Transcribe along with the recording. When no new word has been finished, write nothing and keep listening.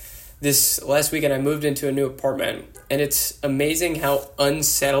this last weekend I moved into a new apartment, and it's amazing how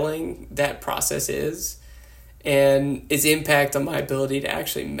unsettling that process is and its impact on my ability to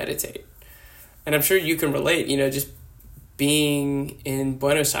actually meditate. And I'm sure you can relate, just being in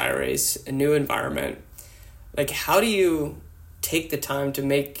Buenos Aires, a new environment. Like, how do you take the time to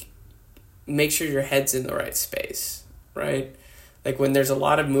make sure your head's in the right space, right? Like, when there's a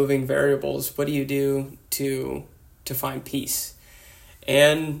lot of moving variables, what do you do to find peace?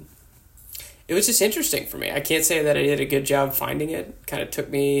 And it was just interesting for me. I can't say that I did a good job finding it. Kind of took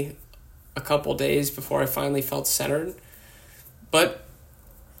me a couple days before I finally felt centered, but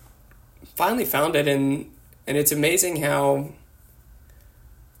finally found it. And it's amazing how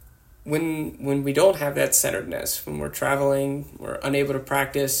when we don't have that centeredness, when we're traveling, we're unable to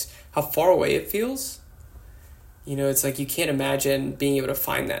practice, how far away it feels. It's like you can't imagine being able to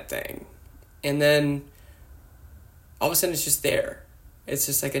find that thing. And then all of a sudden it's just there. It's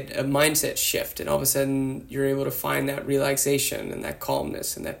just like a mindset shift, and all of a sudden you're able to find that relaxation and that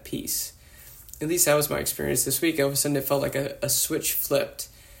calmness and that peace. At least that was my experience this week. All of a sudden it felt like a switch flipped,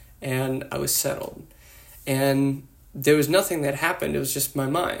 and I was settled. And there was nothing that happened. It was just my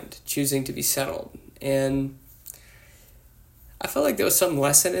mind choosing to be settled. And I felt like there was some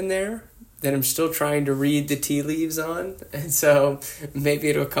lesson in there that I'm still trying to read the tea leaves on. And so maybe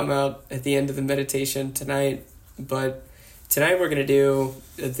it'll come out at the end of the meditation tonight. But tonight we're going to do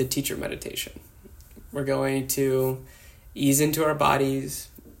the teacher meditation. We're going to ease into our bodies,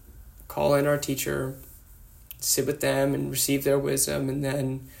 call in our teacher, sit with them and receive their wisdom, and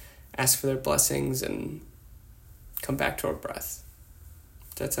then ask for their blessings and come back to our breath.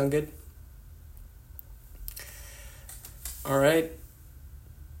 Does that sound good? All right.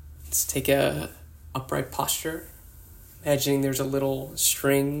 Let's take a upright posture, imagining there's a little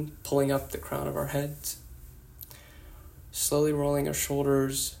string pulling up the crown of our heads. Slowly rolling our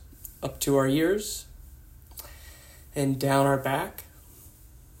shoulders up to our ears and down our back.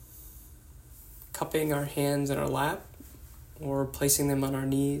 Cupping our hands in our lap or placing them on our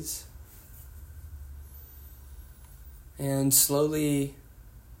knees. And slowly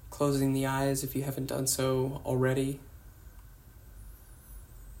closing the eyes if you haven't done so already.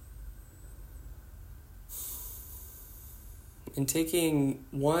 And taking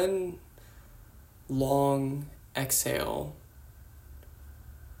one long exhale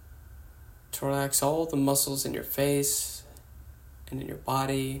to relax all the muscles in your face and in your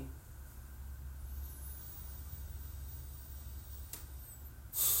body.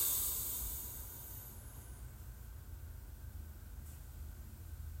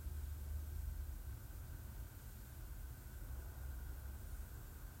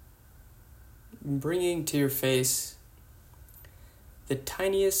 Bringing to your face the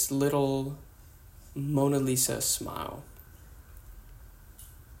tiniest little Mona Lisa smile.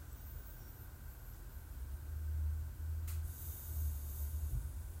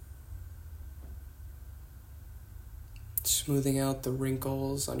 Smoothing out the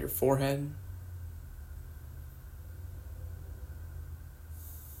wrinkles on your forehead.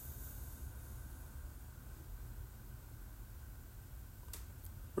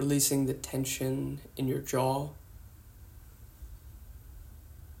 Releasing the tension in your jaw.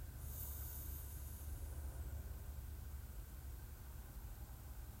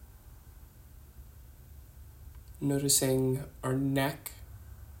 Noticing our neck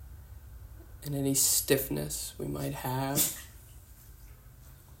and any stiffness we might have.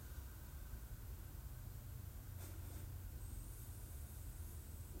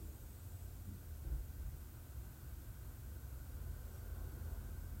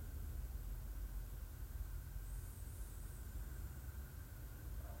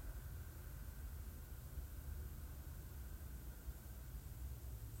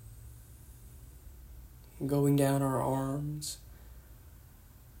 Going down our arms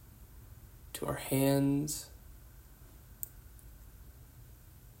to our hands,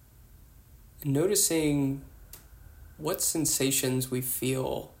 and noticing what sensations we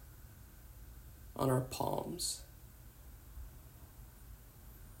feel on our palms.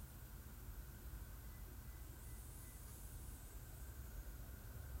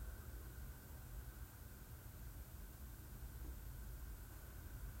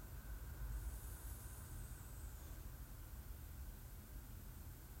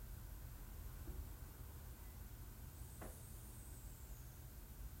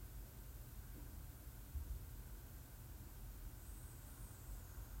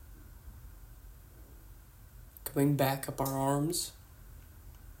 Coming back up our arms,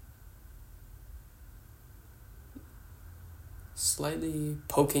 slightly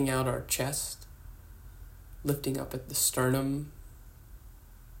poking out our chest, lifting up at the sternum,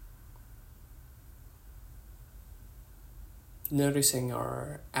 Noticing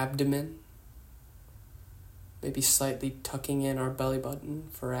our abdomen, maybe slightly tucking in our belly button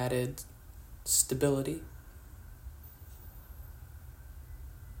for added stability.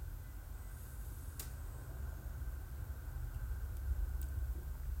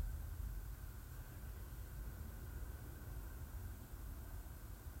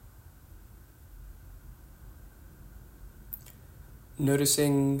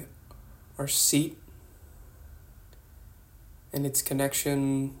 Noticing our seat and its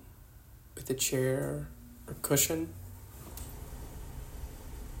connection with the chair or cushion.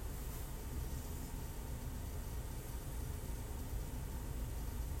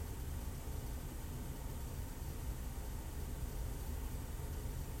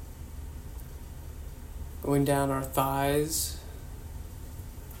 Going down our thighs,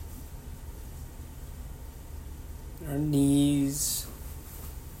 our knees,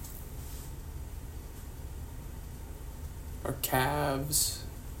 our calves,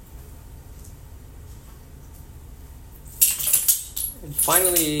 and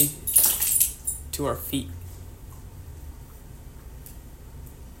finally to our feet.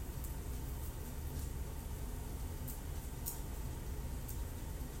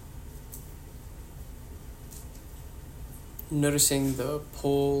 Noticing the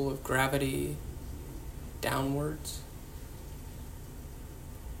pull of gravity downwards.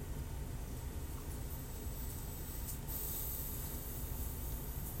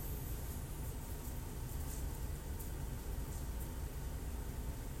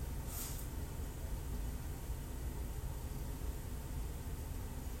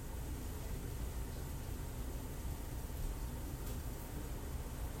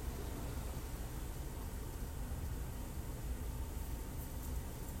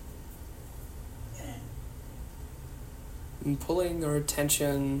 And pulling our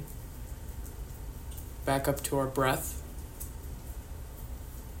attention back up to our breath.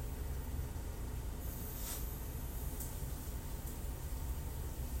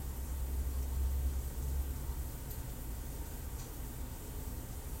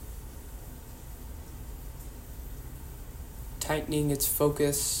 Tightening its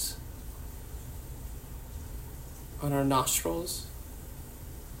focus on our nostrils.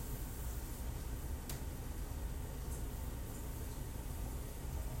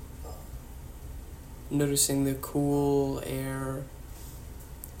 Noticing the cool air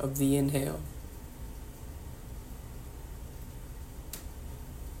of the inhale.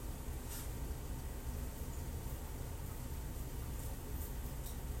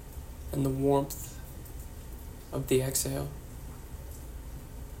 And the warmth of the exhale.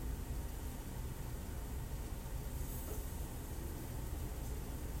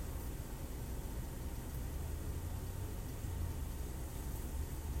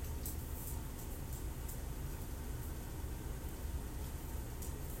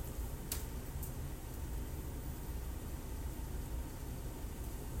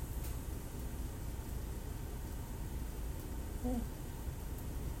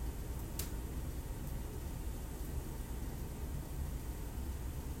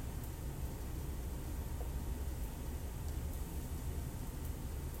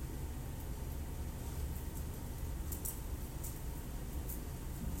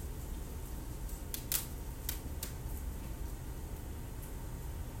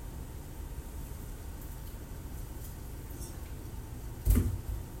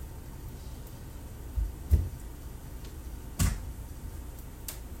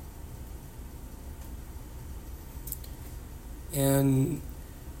 And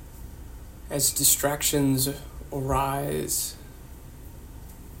as distractions arise,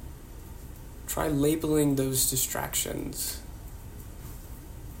 try labeling those distractions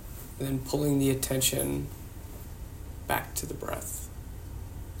and then pulling the attention back to the breath.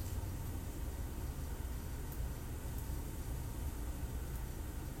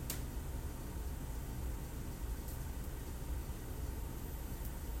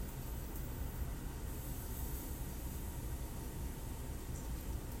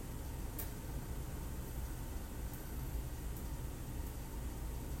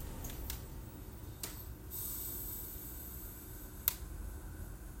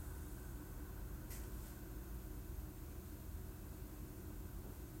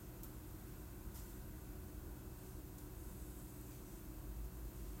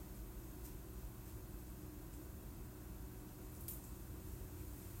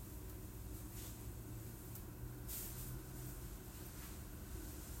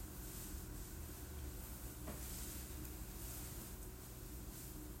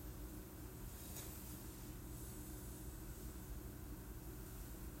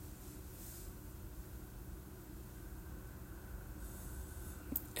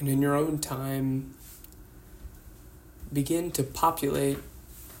 And in your own time, begin to populate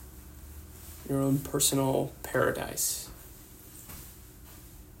your own personal paradise.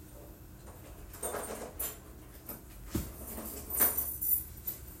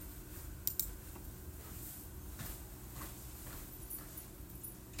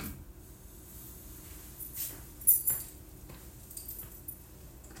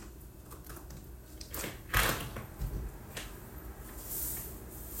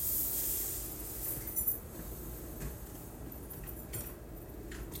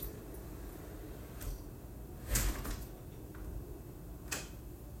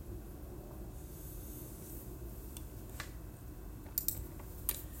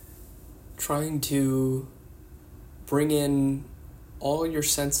 Trying to bring in all your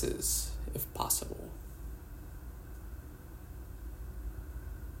senses, if possible.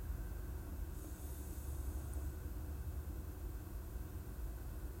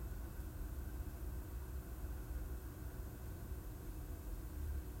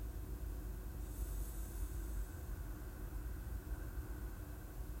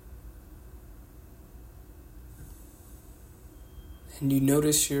 And you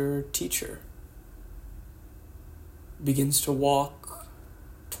notice your teacher begins to walk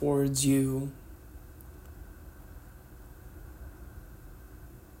towards you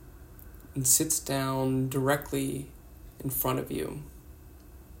and sits down directly in front of you.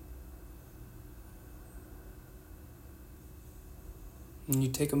 And you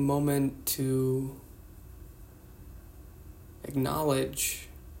take a moment to acknowledge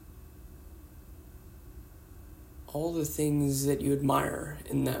all the things that you admire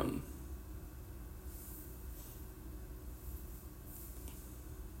in them.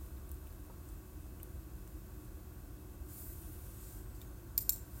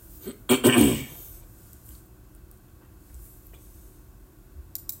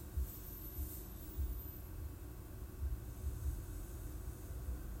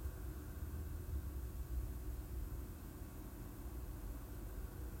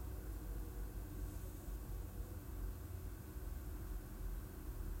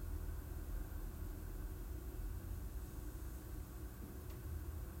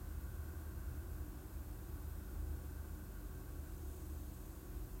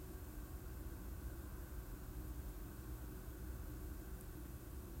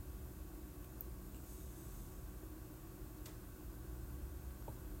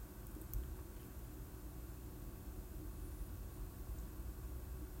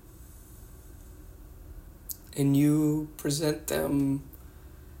 And you present them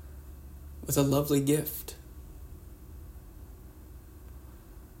with a lovely gift.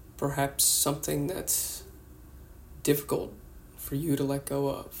 Perhaps something that's difficult for you to let go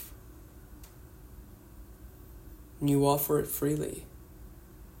of. And you offer it freely.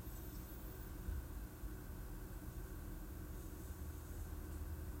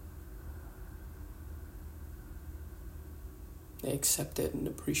 They accept it and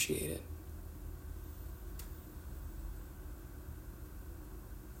appreciate it.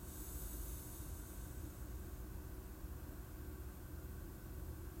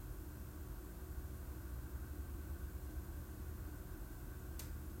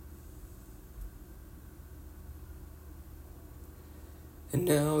 And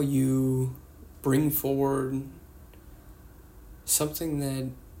now you bring forward something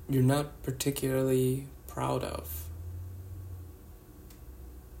that you're not particularly proud of.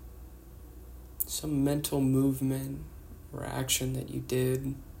 Some mental movement or action that you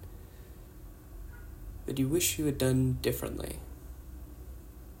did that you wish you had done differently.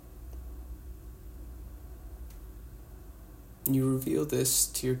 And you reveal this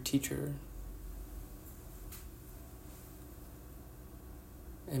to your teacher.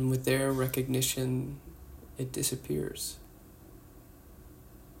 And with their recognition, it disappears.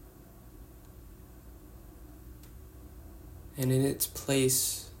 And in its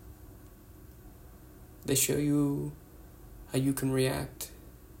place, they show you how you can react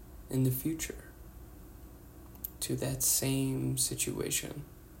in the future to that same situation.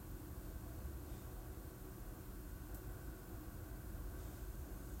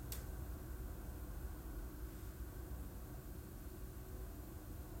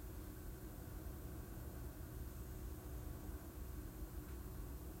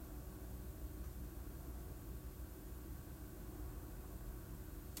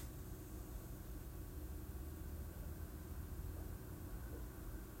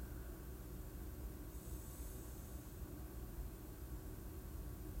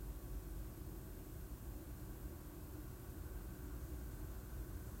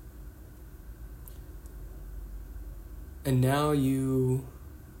 And now you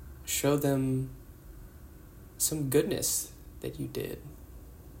show them some goodness that you did.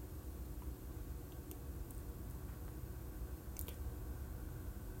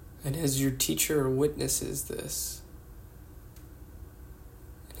 And as your teacher witnesses this,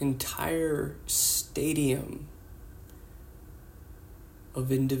 an entire stadium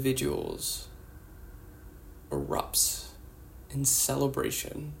of individuals erupts in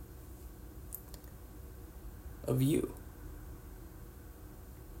celebration of you.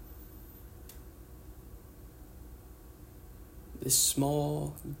 This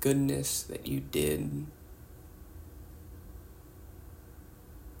small goodness that you did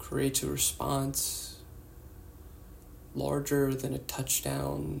creates a response larger than a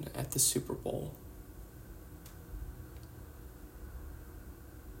touchdown at the Super Bowl.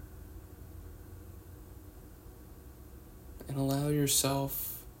 And allow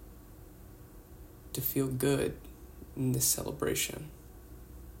yourself to feel good in this celebration.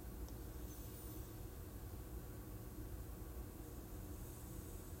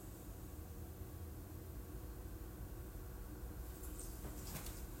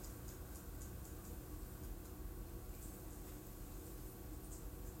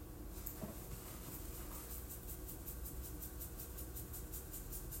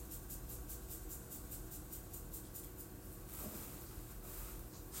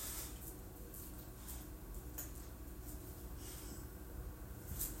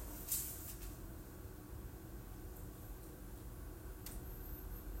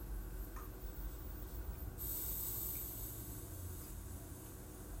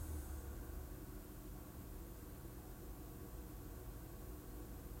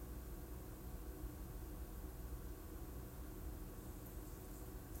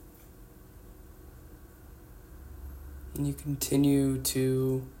 And you continue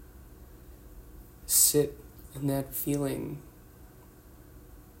to sit in that feeling,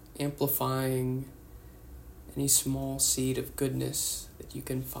 amplifying any small seed of goodness that you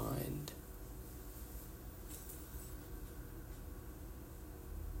can find.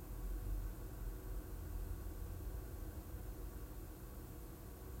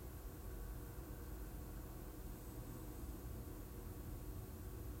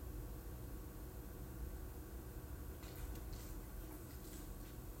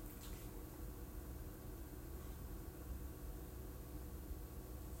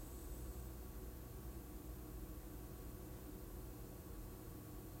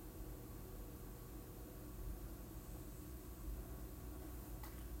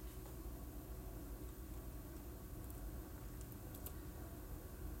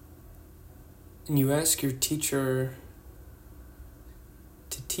 And you ask your teacher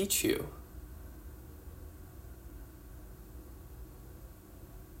to teach you.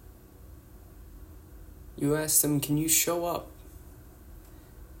 You ask them, can you show up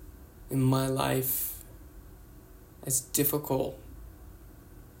in my life as difficult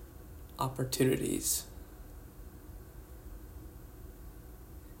opportunities?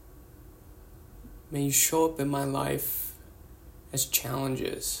 May you show up in my life as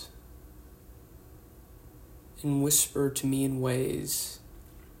challenges, and whisper to me in ways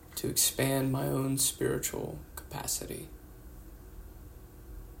to expand my own spiritual capacity.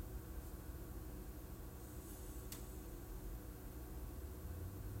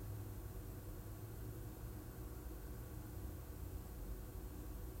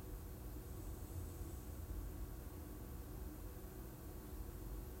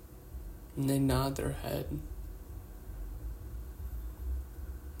 And they nod their head.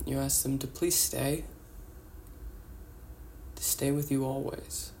 You ask them to please stay. To stay with you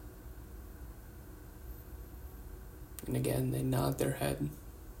always. And again, they nod their head.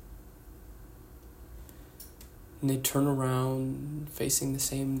 And they turn around, facing the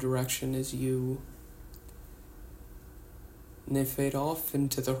same direction as you. And they fade off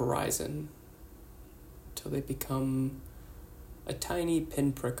into the horizon until they become a tiny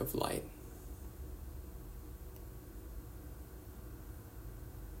pinprick of light.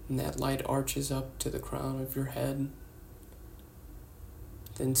 And that light arches up to the crown of your head,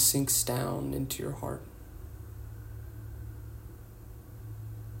 then sinks down into your heart.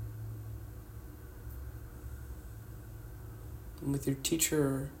 And with your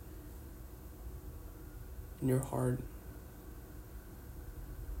teacher in your heart,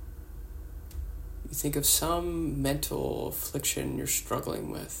 you think of some mental affliction you're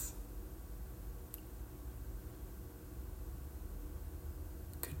struggling with.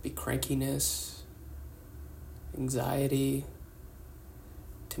 Could be crankiness, anxiety,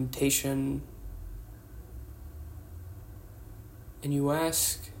 temptation, and you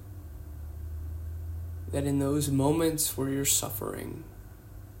ask that in those moments where you're suffering,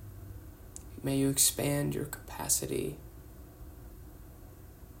 May you expand your capacity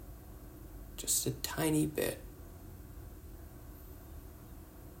just a tiny bit.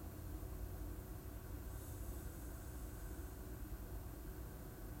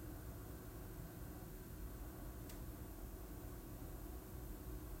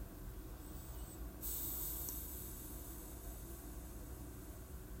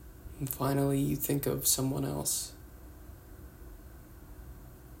 And finally, you think of someone else.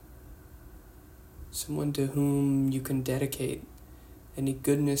 Someone to whom you can dedicate any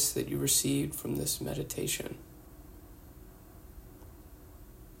goodness that you received from this meditation.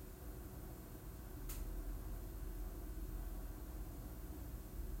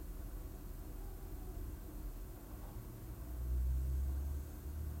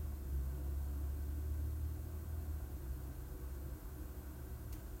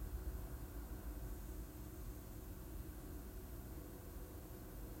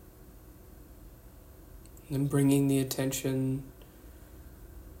 And bringing the attention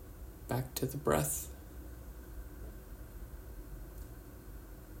back to the breath.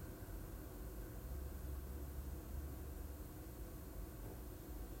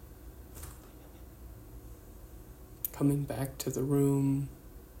 Coming back to the room.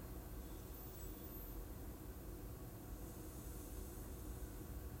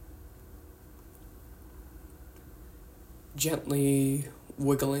 Gently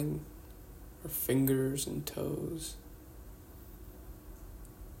wiggling her fingers and toes.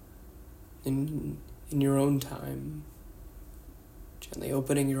 In your own time, gently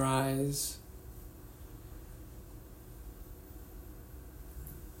opening your eyes.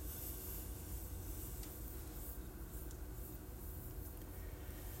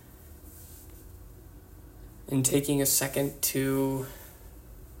 And taking a second to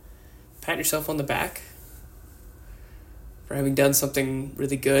pat yourself on the back for having done something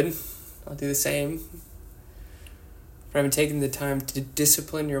really good. I'll do the same. For having taken the time to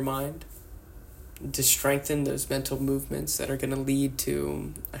discipline your mind, to strengthen those mental movements that are going to lead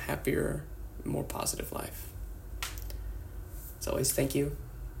to a happier, more positive life. As always, thank you.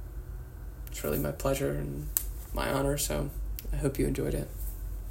 It's really my pleasure and my honor, so I hope you enjoyed it.